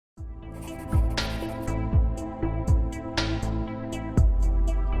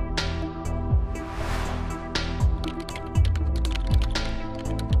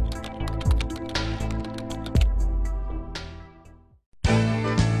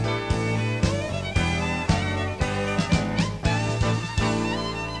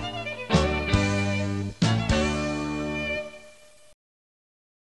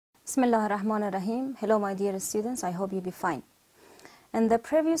Bismillah ar-Rahman ar-Rahim. Hello my dear students, I hope you'll be fine. In the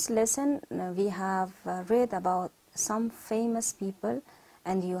previous lesson we have read about some famous people,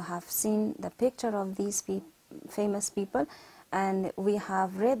 and you have seen the picture of these famous people, and we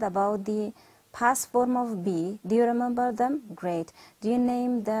have read about the past form of be. Do you remember them? Great. Do you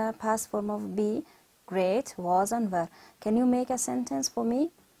name the past form of be? Great. Was and were. Can you make a sentence for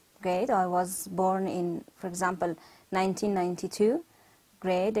me? Great. I was born in, for example, 1992.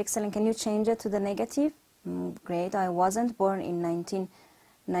 Great. Excellent. Can you change it to the negative? Great. I wasn't born in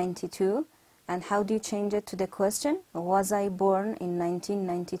 1992. And how do you change it to the question? Was I born in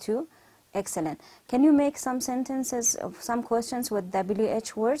 1992? Excellent. Can you make some sentences, some questions with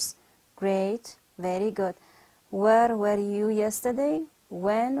WH words? Great. Very good. Where were you yesterday?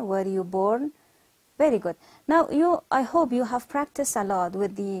 When were you born? Very good. Now I hope you have practiced a lot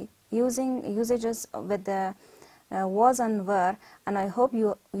with the usages with the was and were, and I hope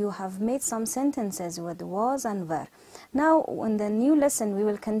you have made some sentences with was and were. Now in the new lesson we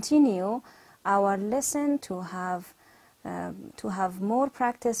will continue our lesson to have more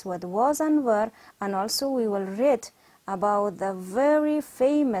practice with was and were, and also we will read about the very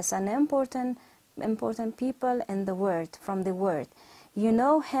famous and important people in the world, from the world. You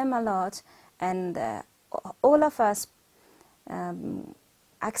know him a lot, and all of us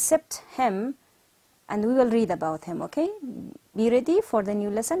accept him, and we will read about him, okay? Be ready for the new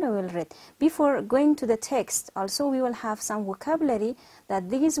lesson, we will read. Before going to the text, also we will have some vocabulary, that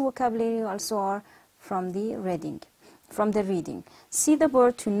these vocabulary also are from the reading. See the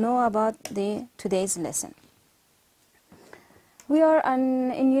board to know about today's lesson. We are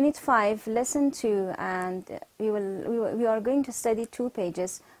in Unit 5, Lesson 2, and we are going to study 2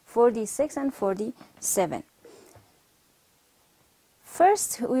 pages, 46 and 47.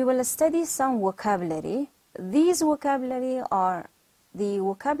 First, we will study some vocabulary. These vocabulary are the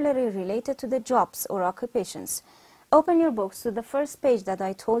vocabulary related to the jobs or occupations. Open your books to the first page that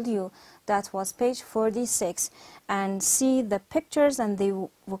I told you, that was page 46, and see the pictures and the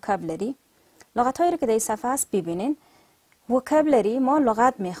vocabulary. لغت‌هایی رو که در صفحه هست ببینین. vocabulary ما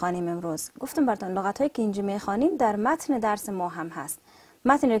لغت میخوانیم امروز. گفتم براتون لغت‌هایی که اینجا میخوانیم در متن درس ما هم هست.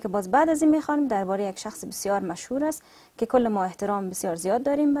 متنی که باز بعد از این میخوانیم درباره یک شخص بسیار مشهور است که کل ما احترام بسیار زیاد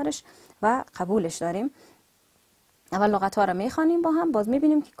داریم برش و قبولش داریم. اول لغت ها رو میخوانیم با هم، باز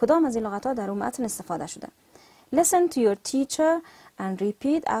میبینیم که کدام از این لغت ها در اون متن استفاده شده. Listen to your teacher and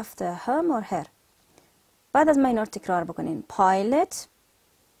repeat after him or her. بعد از من اینا رو تکرار بکنین. Pilot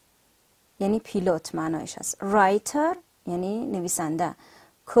یعنی پیلوت معنایش هست. Writer یعنی نویسنده.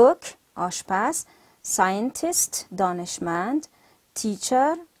 Cook آشپز. Scientist دانشمند.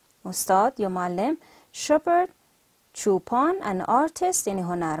 Teacher استاد یا معلم. Shepherd چوپان. and artist یعنی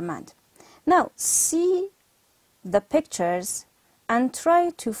هنرمند. Now see the pictures and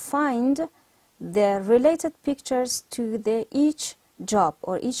try to find the related pictures to the each job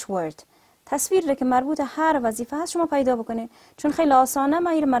or each word. تصویر رو که مربوط هر وظیفه هست شما پیدا بکنید، چون خیلی آسانه.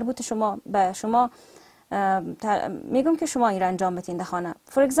 من این مربوط به شما میگم که شما این انجام بدین در خانه.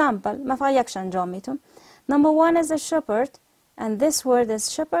 For example من فقط یکش انجام میتونم. Number 1 is a shepherd, and this word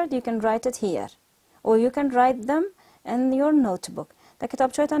is shepherd. You can write it here or you can write them in your notebook. در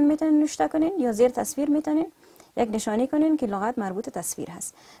کتابچه‌تان میتونین نوشته کنین یا زیر تصویر میتونین یک نشانی کنین که لغت مربوط تصویر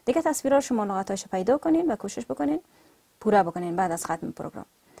هست. دیگه تصویرها شما لغتاشو پیدا کنین و کوشش بکنین پورا بکنین بعد از ختم پروگرام.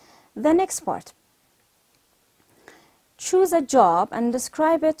 The next part. Choose a job and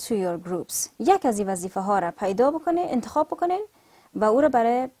describe it to your groups. یک از این وظیفه ها را پیدا بکنین، انتخاب بکنین و او را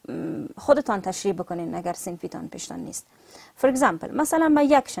برای خودتان تشریح بکنین اگر صنفیتان پیشتان نیست. For example مثلا من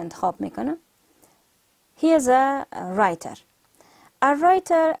یکش انتخاب میکنم. He is a writer. A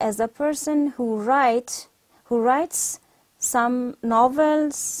writer is a person who writes some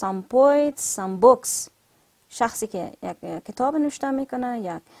novels, some poets, some books. شخصی که یک کتاب نوشته میکنه،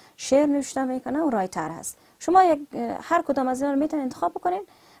 یک شعر نوشته میکنه و رایتر هست. شما هر کدام از اینا رو میتونید انتخاب بکنین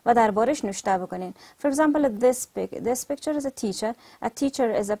و دربارش نوشته بکنین. For example, this picture is a teacher. A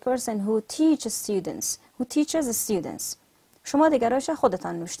teacher is a person who teaches students. شما دیگرش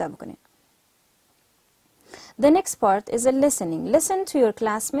خودتان نوشته بکنین. The next part is a listening. Listen to your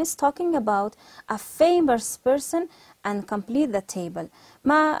classmates talking about a famous person and complete the table.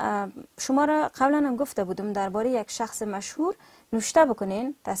 ما شما را قبلا هم گفته بودم درباره یک شخص مشهور نوشته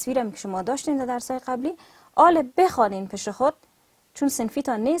بکنین. تصویرم که شما داشتین در درس‌های قبلی، آل بخوانین پیش خود، چون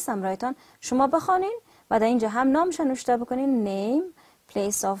صنفیتان نیستم رایتان، شما بخوانین و در اینجا هم نامش نوشته بکنین. name,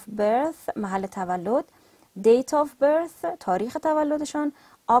 place of birth محل تولد، date of birth تاریخ تولدشان،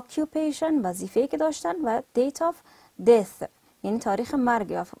 occupation وظیفه‌ای که داشتن و date of death یعنی تاریخ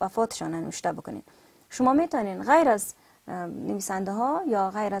مرگ یا وفاتشان نوشته بکنین. شما میتونین غیر از نویسنده ها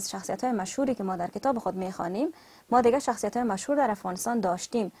یا غیر از شخصیت های مشهوری که ما در کتاب خود میخوانیم، ما دیگه شخصیت های مشهور در افغانستان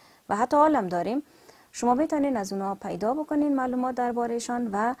داشتیم و حتی حالم داریم. شما میتونین از اونها پیدا بکنین معلومات دربارهشان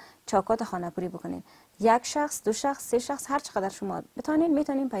و چاکات خانه‌پوری بکنین. یک شخص، دو شخص، سه شخص، هر چقدر شما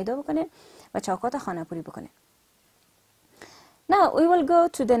میتونین پیدا بکنین و چاکات خانه‌پوری بکنین. Now we will go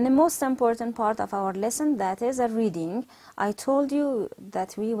to the most important part of our lesson, that is a reading. I told you that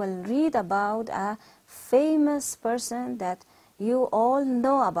we will read about a famous person that you all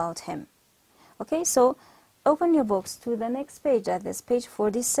know about him. Okay, so open your books to the next page, that is page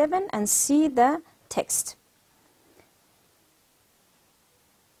 47, and see the text.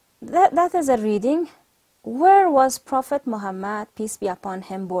 That is a reading. Where was Prophet Muhammad, peace be upon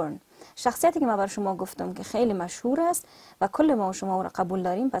him, born? شخصیتی که ما بر شما گفتم که خیلی مشهور است و کل ما و شما او را قبول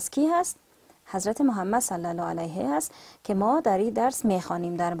داریم، پس کی هست؟ حضرت محمد صلی الله علیه هست که ما در این درس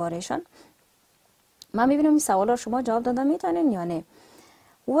میخوانیم دربارهشان. ما میبینیم این سوالا شما جواب دادن میتونین یا نه.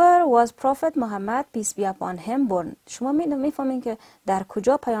 Where was Prophet Muhammad, peace be upon him, born? شما میفهمین که در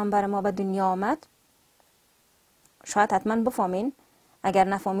کجا پیامبر ما به دنیا آمد؟ شاید حتما بفهمین. اگر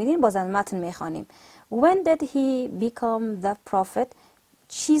نفهمیدین باز از متن میخوانیم. When did he become the prophet?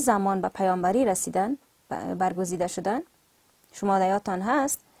 چی زمان به پیامبری رسیدن؟ برگزیده شدن؟ شما یادتان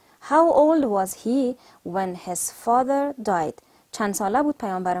هست؟ How old was he when his father died? چند ساله بود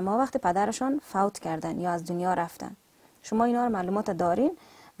پیامبر ما وقتی پدرشان فوت کردن یا از دنیا رفتن؟ شما اینا رو معلومات دارین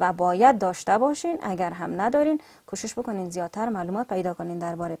و باید داشته باشین. اگر هم ندارین کوشش بکنین زیادتر معلومات پیدا کنین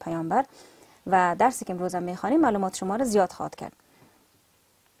درباره پیامبر و درسی که امروز میخوانیم معلومات شما رو زیاد خواهد کرد.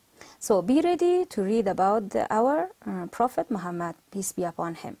 So be ready to read about our Prophet Muhammad, peace be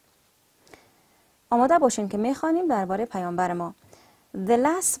upon him. آماده باشین که میخوانیم درباره پیامبر ما. The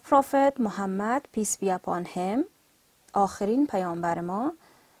last prophet Muhammad, peace be upon him, آخرین پیامبر ما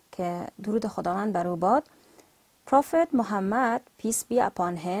که درود خداوند بر او باد. Prophet Muhammad, peace be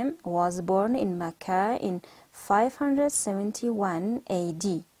upon him, was born in Mecca in 571 AD.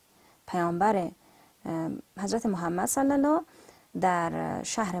 پیامبر حضرت محمد صلی الله در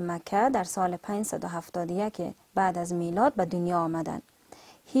شهر مکه در سال 571 بعد از میلاد به دنیا آمدند.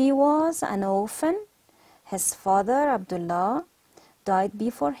 He was an orphan. His father Abdullah died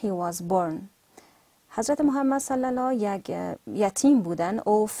before he was born. حضرت محمد صلی الله یک یتیم بودن.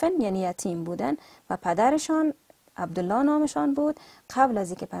 orphan یعنی یتیم بودن و پدرشان عبدالله نامشان بود. قبل از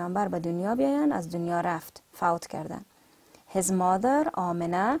اینکه پیامبر به دنیا بیایند از دنیا رفت، فوت کردند. His mother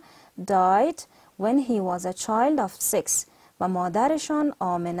آمنه died when he was a child of 6. و مادرشان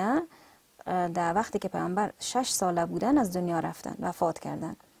آمنه در وقتی که پیامبر 6 ساله بودن از دنیا رفتن، وفات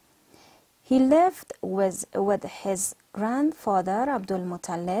کردن. He lived with his grandfather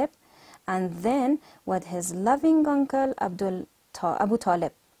Abdul-Muttalib and then with his loving uncle Abu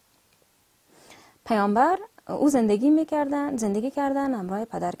Talib. پیامبر او زندگی کردن همراه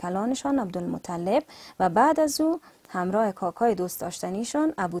پدرکلانشان عبدالمطلب و بعد از او همراه کاکای دوست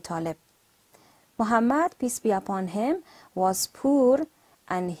داشتنیشان ابو طالب. Muhammad, peace be upon him, was poor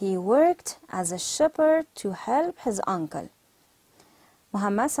and he worked as a shepherd to help his uncle.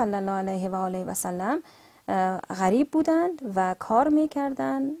 محمد صلی الله علیه و آله و سلم غریب بودند و کار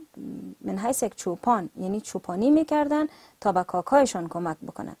میکردند من حیث یک چوپان، یعنی چوپانی میکردند تا به کاکایشان کمک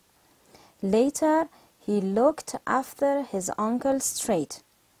بکنند. Later he looked after his uncle's trade.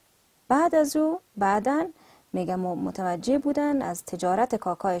 بعداً میگه متوجه بودن از تجارت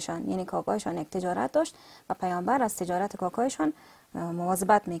کاکایشان، یعنی کاکایشان یک تجارت داشت و پیامبر از تجارت کاکایشان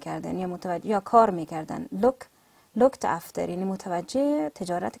مواظبت میکردن یا کار میکردن. looked after یعنی متوجه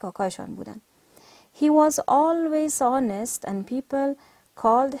تجارت کاکایشان بودن. He was always honest and people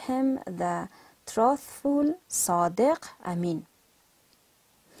called him the truthful صادق امین.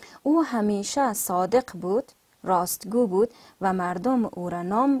 او همیشه صادق بود، راستگو بود و مردم او را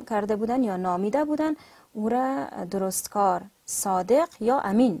نام کرده بودن یا نامیده بودن او را درستکار، صادق یا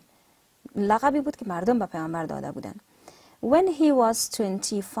امین. لقبی بود که مردم به پیامبر داده بودن. When he was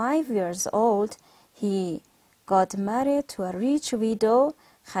 25 years old, he got married to a rich widow,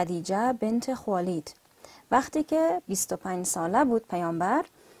 خدیجه بنت خوالید. وقتی که 25 ساله بود پیامبر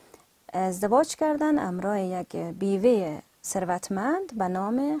ازدواج کردن همراه یک بیوه ثروتمند به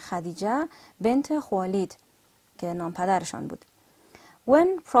نام خدیجه بنت خوالید که نام پدرشان بود. When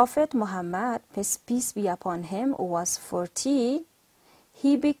Prophet Muhammad, peace be upon him, was 40,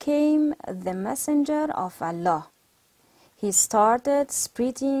 he became the messenger of Allah. He started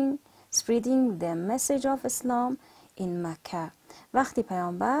spreading the message of Islam in Mecca. وقتی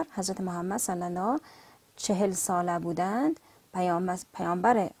پیامبر حضرت محمد صلی الله 40 ساله بودند،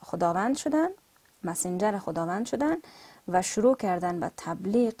 پیامبر خداوند شدند، مسنجر خداوند شدند و شروع کردند به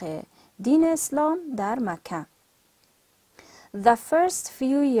تبلیغ دین اسلام در مکه. The first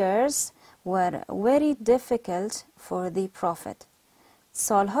few years were very difficult for the prophet.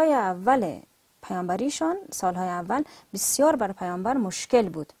 سالهای اول پیامبریشان، سالهای اول بسیار بر پیامبر مشکل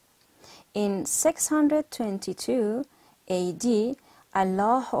بود. In 622 AD,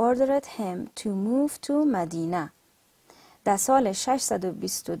 Allah ordered him to move to Medina. در سال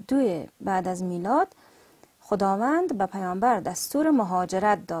 622 بعد از میلاد خداوند به پیامبر دستور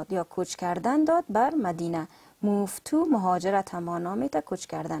مهاجرت داد یا کوچ کردن داد بر مدینه. Move to مهاجرت هم معنی کوچ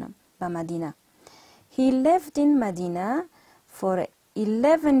کردن به مدینه. He lived in Medina for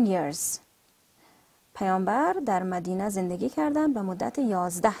 11 years. پیامبر در مدینه زندگی کردند به مدت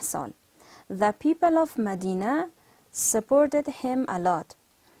 11 سال. The people of Medina supported him a lot.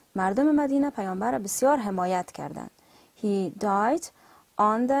 مردم مدینه پیامبر را بسیار حمایت کردند. He died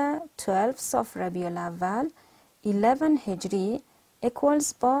on the 12th of Rabi al-Awwal 11 هجری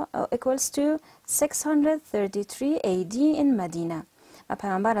equals to 633 AD in مدینه. و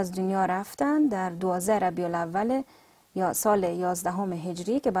پیامبر از دنیا رفتند در 12 ربیع الاول یا سال 11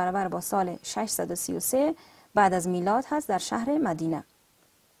 هجری که برابر با سال 633 بعد از میلاد هست در شهر مدینه.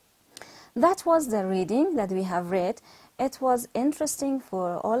 That was the reading that we have read. It was interesting for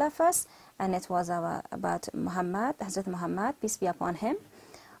all of us and it was about Muhammad, Hazrat Muhammad, peace be upon him,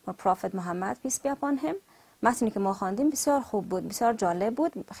 or Prophet Muhammad, peace be upon him. متنی که ما خواندیم بسیار خوب بود، بسیار جالب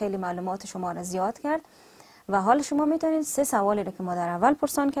بود، خیلی معلومات شما را زیاد کرد و حال شما میتونید 3 سوالی رو که ما در اول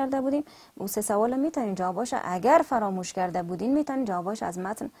پرسان کرده بودیم اون 3 سوال میتونید جواباش اگر فراموش کرده بودین میتونید جواباش از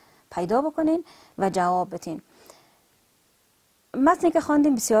متن پیدا بکنین و جواب بدین. متنی که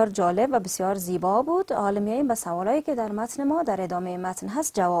خواندیم بسیار جالب و بسیار زیبا بود. حالا میایم به سوالایی که در متن ما در ادامه متن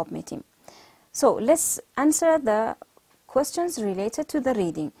هست جواب میدیم. So let's answer the questions related to the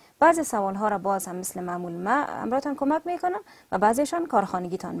reading. بعضی سوال ها را باز هم مثل معمول من امراتان کمک میکنم و بعضیشان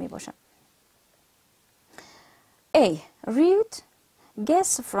کارخانگیتان میباشن. A. Read.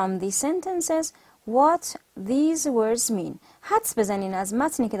 Guess from the sentences what these words mean. حدس بزنین از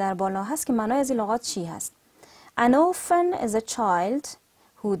متنی که در بالا هست که معنای از این لغات چی هست. An orphan is a child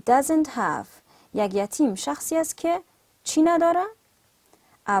who doesn't have. یک یتیم شخصی است که چی نداره؟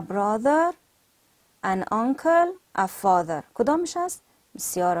 A brother, an uncle, a father. کدامش هست؟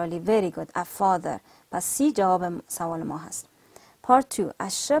 بسیار عالی. Very good. A father. پس سی جواب سوال ما هست. Part 2. A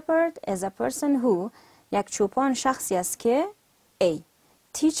shepherd is a person who. یک چوپان شخصی است که A.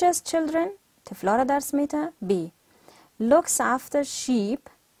 Teaches children. طفلا را درس میده. B. Looks after sheep.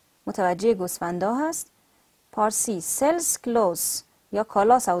 متوجه گوسفندا هست. Part C. Sells clothes. یا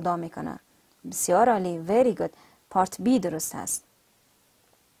کالا سودا میکنه. بسیار عالی. Very good. Part B درست هست.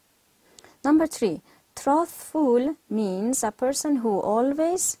 Number 3. Truthful means a person who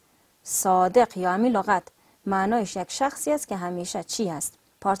always. صادق یا همین لغت معنایش یک شخصی است که همیشه چی هست.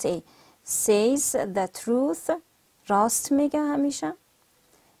 Part A. Says the truth. راست میگه همیشه.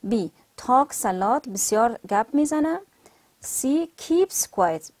 B. Talks a lot. بسیار گپ میزنه. C. Keeps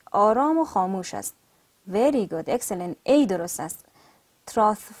quiet. آرام و خاموش است. Very good. Excellent. A درست است.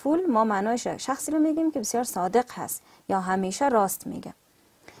 Truthful ما معنایش شخصی رو میگیم که بسیار صادق هست یا همیشه راست میگه.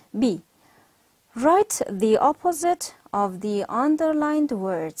 B. Write the opposite of the underlined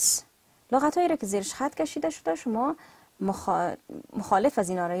words. لغتایی رو که زیرش خط کشیده شده شما مخالف از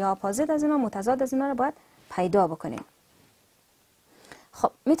اینا رو یا اپوزیت از اینا متضاد از اینا رو باید پیدا بکنیم.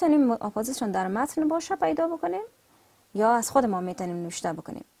 خب میتونیم اپوزیتشون در متن باشه پیدا بکنیم یا از خود ما میتونیم نوشته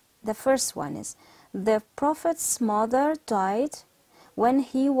بکنیم. The first one is the prophet's mother died when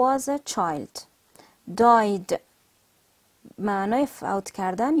he was a child. Died معنای فوت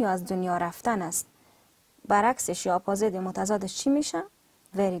کردن یا از دنیا رفتن است. برعکسش یا اپوزیت یا متضادش چی میشه؟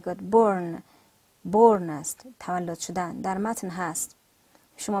 Very good. born است. تولد شدن. در متن هست.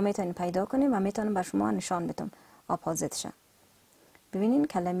 شما میتونید پیدا کنید و میتونم بر شما نشان بدم اپوزیتشه. ببینین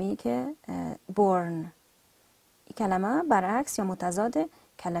کلمه‌ای که born این کلمه برعکس یا متضاد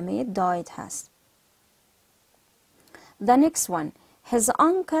کلمه died هست. The next one. His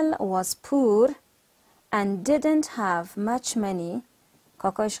uncle was poor and didn't have much money.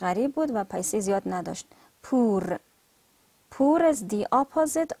 کاکاش غریب بود و پیسه زیاد نداشت. Poor. Poor is the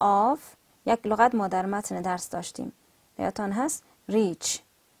opposite of. یک لغت ما در متن درس داشتیم. یادتان هست؟ Rich.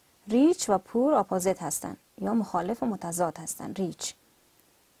 Rich و poor اپوزیت هستن یا مخالف و متضاد هستن. Rich.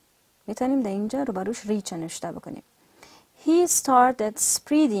 میتونیم در اینجا رو بروش ریچ نوشته بکنیم. He started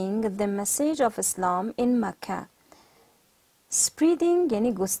spreading the message of Islam in Mecca. Spreading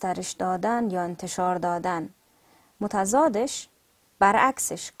یعنی گسترش دادن یا انتشار دادن. متضادش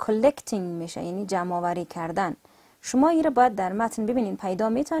برعکسش collecting میشه یعنی جمع آوری کردن. شما این رو باید در متن ببینین پیدا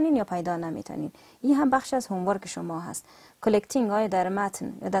میتونین یا پیدا نمیتونین. این هم بخش از هومورک شما هست. collecting آیا در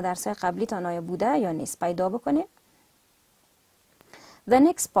متن یا در درس‌های قبلیتان آیا بوده یا نیست پیدا بکنین. The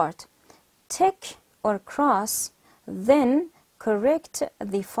next part. Tick or cross, then correct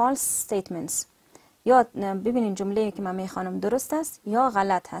the false statements. یا ببینین جمله که من میخوانم درست است یا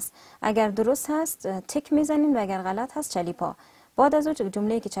غلط هست. اگر درست هست تک میزنین و اگر غلط هست چلیپا. بعد از اون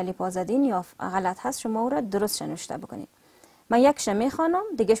جمله که چلیپا زدین یا غلط هست شما او را درست نوشته بکنین. من یکش میخوانم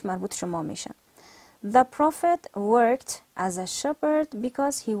دیگهش مربوط شما میشه. The prophet worked as a shepherd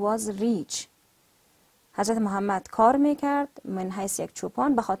because he was rich. حضرت محمد کار میکرد من حیث یک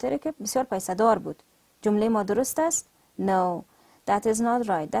چوپان به خاطر که بسیار پیسه دار بود. جمله ما درست است؟ No. That is not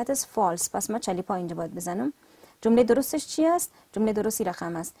right. That is false. پس ما چلیپا اینجا باید بزنم. جمله درستش چی است؟ جمله درستی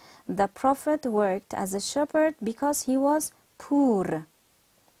رقم است. The prophet worked as a shepherd because he was poor.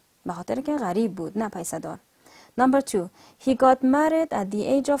 به خاطر که غریب بود نه پیسه دار. Number 2. He got married at the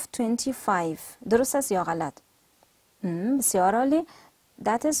age of 25. درست است یا غلط؟ بسیار عالی.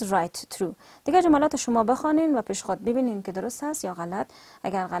 That is right. True. دیگه جملات شما بخوانین و پیش خود ببینین که درست است یا غلط.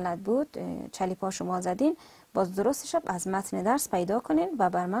 اگر غلط بود چلیپا شما زدین. باز درستش از متن درس پیدا کنین و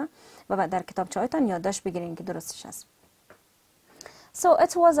بر من و در کتابچه‌هایتان یادداشت بگیرین که درستش است. So it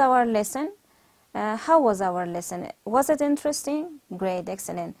was our lesson. How was our lesson? Was it interesting? Great,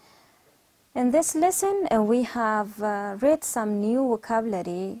 excellent. In this lesson we have read some new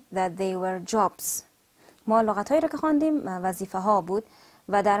vocabulary that they were jobs. ما لغت‌هایی را که خواندیم وظیفه ها بود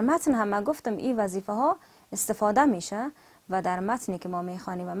و در متن هم من گفتم این وظیفه ها استفاده میشه و در متنی که ما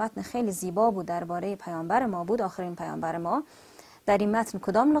میخوانیم و متن خیلی زیبا بود درباره پیامبر ما بود آخرین پیامبر ما. در این متن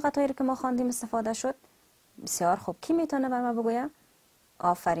کدام لغت‌هایی را که ما خواندیم استفاده شد؟ بسیار خوب. کی میتونه بر ما بگویم؟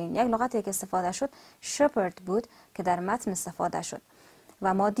 آفرین. یک لغتی که استفاده شد shepherd بود که در متن استفاده شد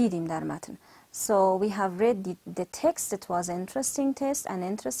و ما دیدیم در متن. So we have read the text. It was an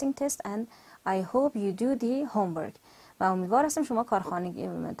interesting test and I hope you do the homework. و امیدوار هستم شما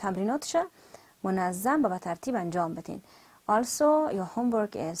کارخانه تمریناتش منظم و به ترتیب انجام بدین. Also your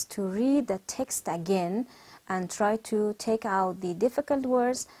homework is to read the text again and try to take out the difficult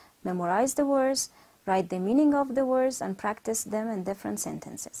words, memorize the words, write the meaning of the words and practice them in different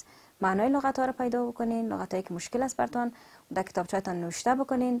sentences. معنای لغت‌ها رو پیدا بکنین، لغتایی که مشکل است براتون در کتابچه‌تان نوشته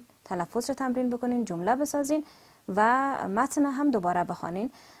بکنین، تلفظ رو تمرین بکنین، جمله بسازین و متن هم دوباره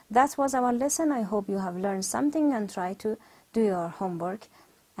بخوانین. That was our lesson. I hope you have learned something and try to do your homework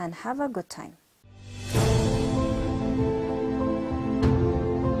and have a good time.